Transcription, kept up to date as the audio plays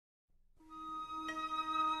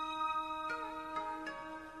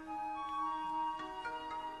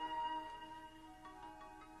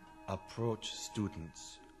Approach,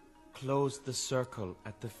 students. Close the circle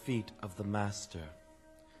at the feet of the Master.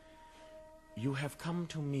 You have come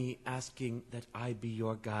to me asking that I be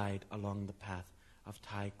your guide along the path of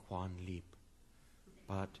Tai Quan Leap.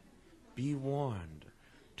 But be warned,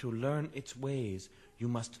 to learn its ways, you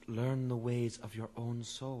must learn the ways of your own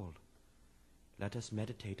soul. Let us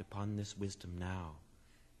meditate upon this wisdom now.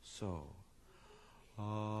 So,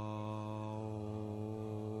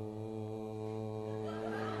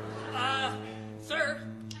 Sir.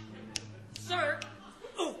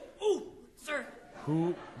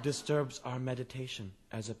 Who disturbs our meditation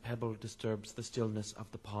as a pebble disturbs the stillness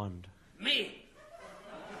of the pond? Me.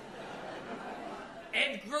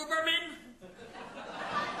 Ed Gruberman?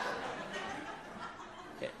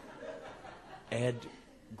 Ed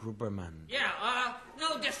Gruberman. Yeah,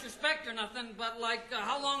 no disrespect or nothing, but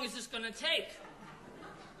how long is this gonna take?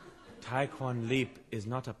 Tai Quan Leap is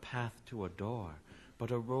not a path to a door,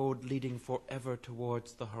 but a road leading forever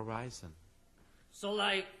towards the horizon. So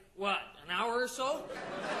what, an hour or so?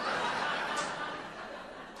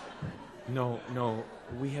 No,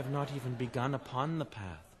 we have not even begun upon the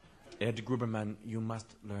path. Ed Gruberman, you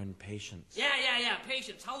must learn patience. Yeah,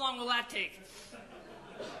 patience. How long will that take?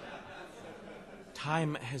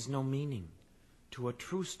 Time has no meaning. To a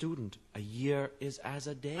true student, a year is as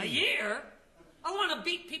a day. A year? I want to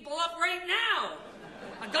beat people up right now.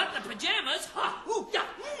 I got the pajamas. Ha! Ooh, yeah.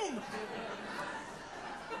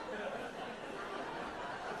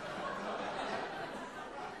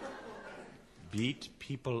 Beat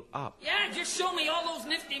people up. Yeah, just show me all those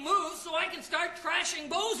nifty moves so I can start trashing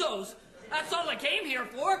bozos. That's all I came here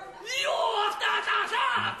for.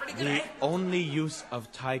 Pretty good, The eh? only use of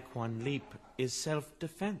Tai Quan Leap is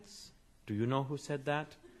self-defense. Do you know who said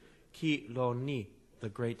that? Ki Lo Ni, the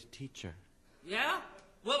great teacher. Yeah?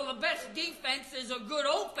 Well, the best defense is a good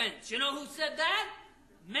offense. You know who said that?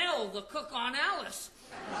 Mel, the cook on Alice.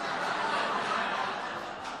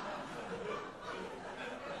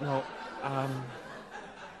 No,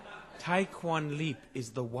 Tai Quan Leap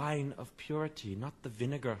is the wine of purity, not the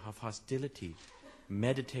vinegar of hostility.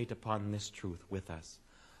 Meditate upon this truth with us.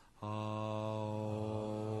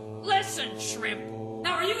 Listen, Shrimp.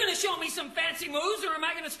 Now, are you going to show me some fancy moves, or am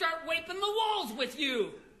I going to start wiping the walls with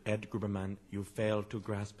you? Ed Gruberman, you failed to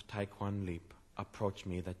grasp Tai Quan Leap. Approach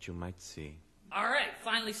me that you might see. All right,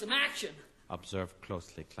 finally some action. Observe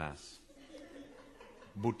closely, class.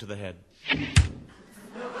 Boot to the head.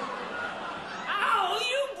 Ow,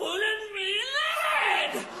 you bullied me in the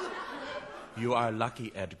head! You are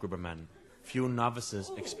lucky, Ed Gruberman. Few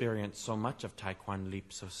novices experience so much of Tai Quan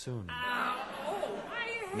Leap so soon.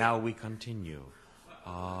 Now we continue. Hey,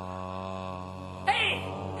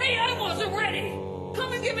 I wasn't ready.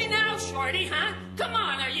 Come and get me now, shorty, huh? Come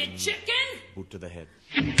on, are you chicken? Boot to the head.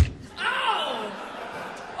 Oh!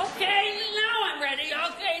 Okay, now I'm ready.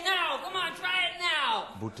 Okay, now. Come on, try it now.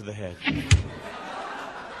 Boot to the head.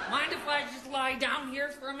 Mind if I just lie down here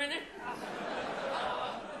for a minute?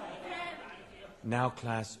 Now,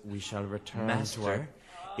 class, we shall return Master. to our...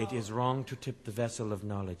 It is wrong to tip the vessel of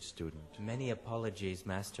knowledge, student. Many apologies,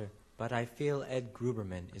 Master, but I feel Ed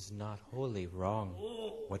Gruberman is not wholly wrong.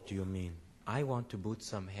 What do you mean? I want to boot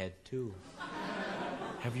some head, too.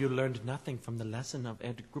 Have you learned nothing from the lesson of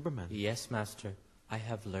Ed Gruberman? Yes, Master. I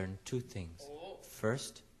have learned two things.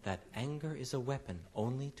 First, that anger is a weapon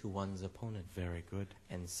only to one's opponent. Very good.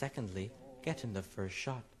 And secondly, get in the first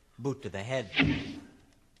shot. Boot to the head.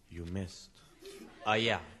 You missed.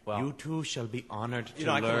 Yeah, well... You too shall be honored to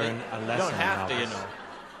I learn a lesson. You don't have to, novice.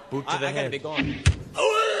 Boot to the I head. gotta be gone.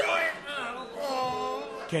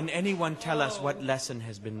 Can anyone tell us what lesson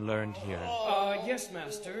has been learned here? Yes,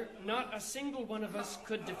 Master. Not a single one of us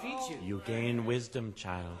could defeat you. You gain wisdom,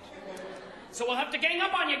 child. So we'll have to gang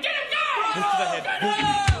up on you. Get him down! Boot to the head.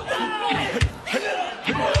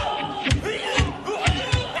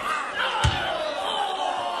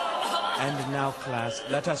 And now, class,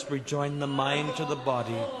 let us rejoin the mind to the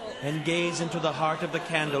body and gaze into the heart of the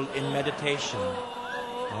candle in meditation.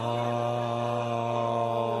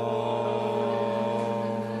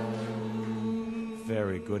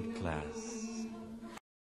 Very good, class.